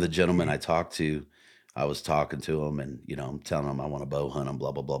one of the gentlemen I talked to, I was talking to him and, you know, I'm telling him I want to bow hunt him,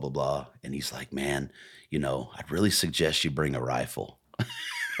 blah, blah, blah, blah, blah. And he's like, man, you know, I'd really suggest you bring a rifle.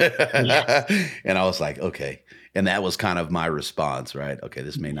 And I was like, okay. And that was kind of my response, right? Okay,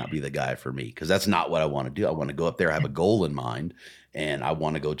 this may not be the guy for me because that's not what I want to do. I want to go up there, have a goal in mind, and I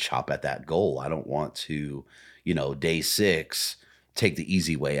want to go chop at that goal. I don't want to, you know, day 6, take the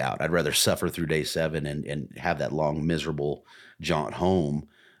easy way out. I'd rather suffer through day 7 and have that long, miserable jaunt home.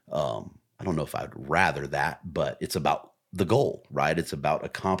 I don't know if I'd rather that, but it's about the goal, right? It's about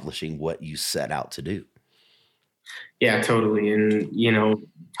accomplishing what you set out to do. Yeah, totally. And, you know,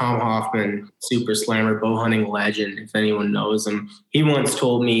 Tom Hoffman, super slammer, bow hunting legend, if anyone knows him, he once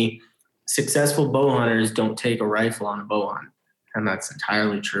told me successful bow hunters don't take a rifle on a bow hunt. And that's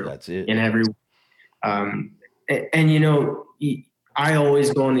entirely true. That's it. In every, and you know, I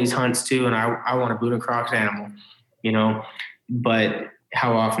always go on these hunts too, and I want a boot and crocked animal, you know, but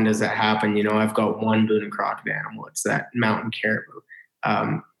how often does that happen? You know, I've got one boot and crocked animal. It's that mountain caribou.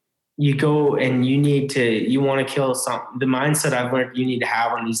 You go and you want to kill something. The mindset I've learned you need to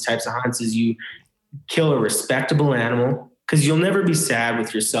have on these types of hunts is you kill a respectable animal, because you'll never be sad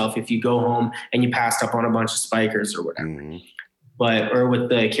with yourself if you go home and you passed up on a bunch of spikers or whatever. Mm-hmm. Or with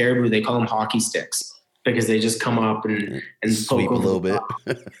the caribou, they call them hockey sticks because they just come up and sweep a little bit.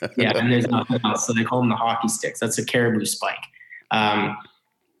 Yeah, and there's nothing else. So they call them the hockey sticks. That's a caribou spike.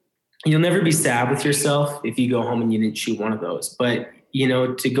 You'll never be sad with yourself if you go home and you didn't shoot one of those. But, you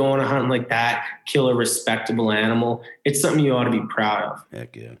know, to go on a hunt like that, kill a respectable animal, it's something you ought to be proud of.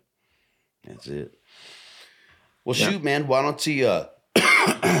 Heck yeah. That's it. Well, shoot, man, why don't you,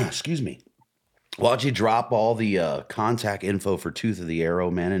 excuse me. Why don't you drop all the contact info for Tooth of the Arrow,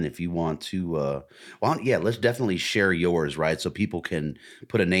 man? And if you want to, let's definitely share yours, right? So people can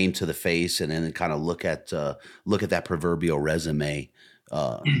put a name to the face and then kind of look at that proverbial resume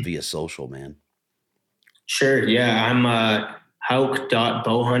via social, man. Sure. Yeah, I'm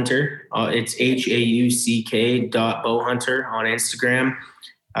Hauck.bowhunter. It's HAUCK.bowhunter on Instagram.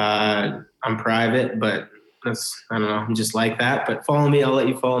 I'm private, but I don't know. I'm just like that. But follow me. I'll let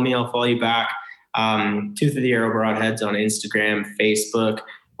you follow me. I'll follow you back. Tooth of the Arrow Broadheads on Instagram, Facebook.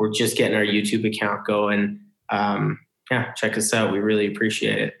 We're just getting our YouTube account going. Check us out. We really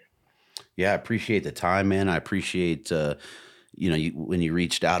appreciate it. Yeah, I appreciate the time, man. I appreciate, when you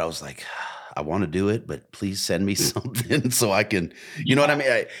reached out, I was like, I want to do it, but please send me something so I can, you know what I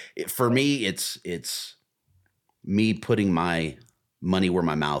mean? For me, it's me putting my money where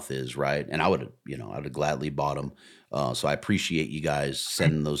my mouth is, right? And I would have gladly bought them. So I appreciate you guys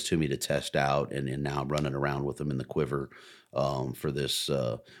sending those to me to test out, and now I'm running around with them in the quiver for this.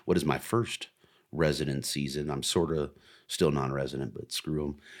 What is my first resident season? I'm sort of still non-resident, but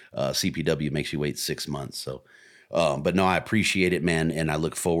screw them. CPW makes you wait 6 months. So But no, I appreciate it, man. And I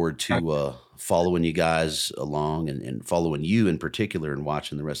look forward to following you guys along and following you in particular and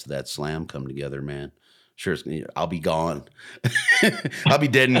watching the rest of that slam come together, man. Sure, I'll be gone. I'll be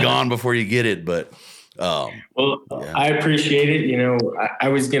dead and gone before you get it. But yeah. I appreciate it. You know, I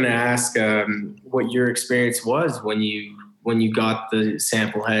was going to ask what your experience was when you got the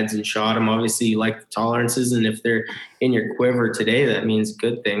sample heads and shot them. Obviously, you like the tolerances, and if they're in your quiver today, that means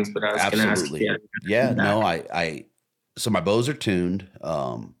good things. But I was going to ask you. Yeah, no, so my bows are tuned.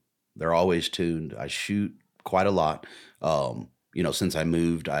 They're always tuned. I shoot quite a lot. You know, since I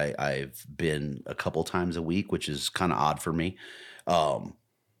moved, I've been a couple times a week, which is kind of odd for me.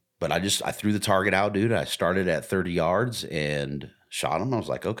 But I threw the target out, dude. I started at 30 yards and shot them. I was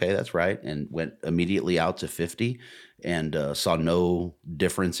like, okay, that's right. And went immediately out to 50 and saw no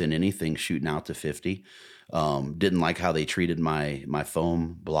difference in anything shooting out to 50. Didn't like how they treated my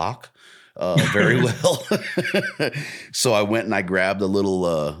foam block very well. So I went and I grabbed a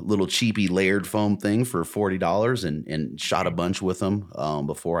little cheapy layered foam thing for $40 and shot a bunch with them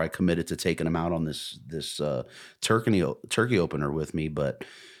before I committed to taking them out on this turkey opener with me. But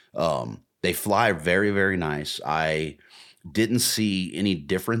they fly very, very nice. I didn't see any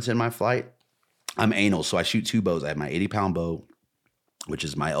difference in my flight. I'm anal, so I shoot two bows. I have my 80-pound bow, which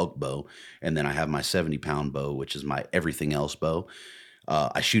is my elk bow, and then I have my 70-pound bow, which is my everything else bow.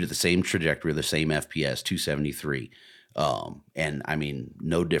 I shoot at the same trajectory, the same FPS, 273. And I mean,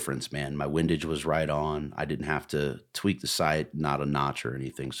 no difference, man. My windage was right on. I didn't have to tweak the sight, not a notch or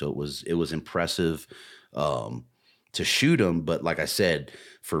anything. So it was impressive to shoot them. But like I said,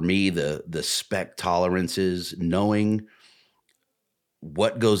 for me, the spec tolerances, knowing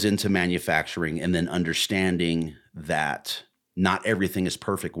what goes into manufacturing and then understanding that not everything is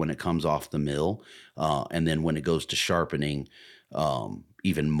perfect when it comes off the mill. And then when it goes to sharpening,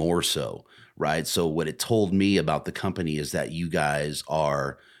 even more so, right? So what it told me about the company is that you guys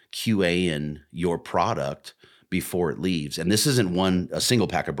are QAing your product before it leaves. And this isn't a single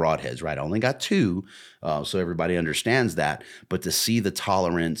pack of broadheads, right? I only got two, so everybody understands that. But to see the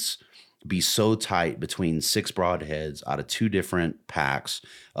tolerance be so tight between 6 broadheads out of 2 different packs,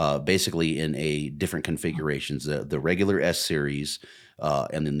 basically in a different configurations, the regular S series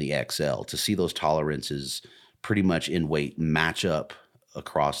and then the XL, to see those tolerances pretty much in weight match up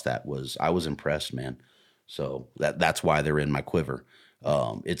across I was impressed, man. So that's why they're in my quiver.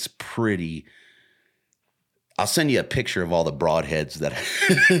 It's pretty. I'll send you a picture of all the broadheads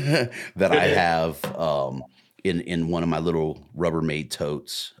that I have in one of my little Rubbermaid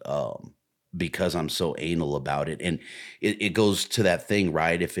totes because I'm so anal about it. And it goes to that thing,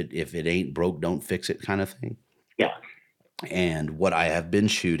 right? If it ain't broke, don't fix it kind of thing. Yeah. And what I have been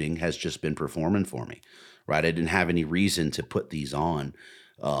shooting has just been performing for me, right? I didn't have any reason to put these on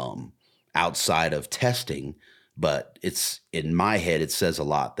outside of testing, but it's in my head, it says a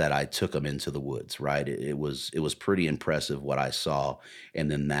lot that I took them into the woods, right? It was pretty impressive what I saw. And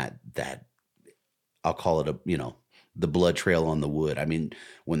then that I'll call it the blood trail on the wood. I mean,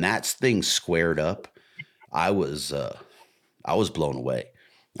 when that thing squared up, I was blown away.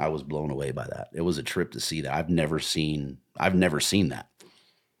 I was blown away by that. It was a trip to see that. I've never seen that.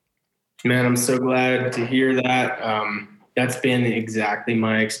 Man, I'm so glad to hear that. That's been exactly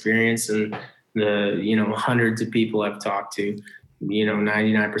my experience, and the hundreds of people I've talked to,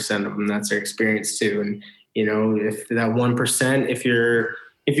 99% of them, that's their experience too. And if that 1%,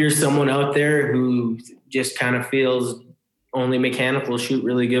 if you're someone out there who just kind of feels only mechanical shoot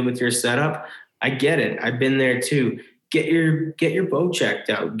really good with your setup, I get it. I've been there too. Get your bow checked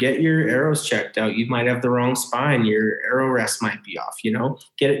out. Get your arrows checked out. You might have the wrong spine. Your arrow rest might be off.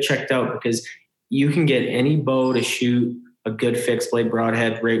 Get it checked out, because you can get any bow to shoot a good fixed blade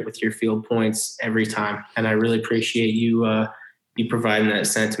broadhead right with your field points every time. And I really appreciate you providing that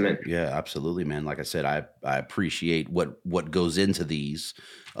sentiment. Yeah, absolutely, man. Like I said, I appreciate what goes into these.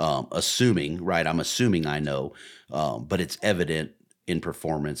 Assuming, right? I'm assuming I know, but it's evident in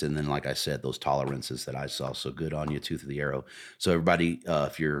performance. And then, like I said, those tolerances that I saw. So good on you, Tooth of the Arrow. So everybody,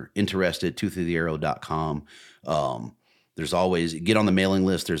 if you're interested, toothofthearrow.com. There's always, get on the mailing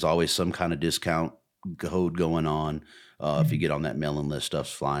list. There's always some kind of discount code going on. If you get on that mailing list,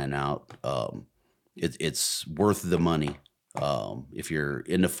 stuff's flying out. It's worth the money. If you're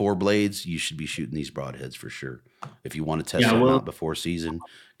into 4 blades, you should be shooting these broadheads for sure. If you want to test them out before season,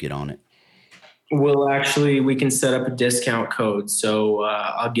 get on it. We can set up a discount code. So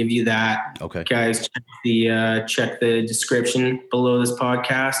I'll give you that. Okay. Guys, check the description below this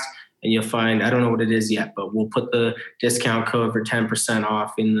podcast, and you'll find, I don't know what it is yet, but we'll put the discount code for 10%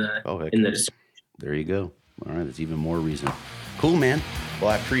 off in the description. There you go. All right. That's even more reason. Cool, man. Well,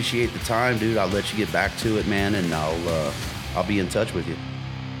 I appreciate the time, dude. I'll let you get back to it, man, and I'll be in touch with you.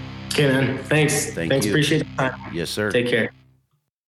 Okay, man. Thanks. Thanks. Appreciate the time. Yes, sir. Take care.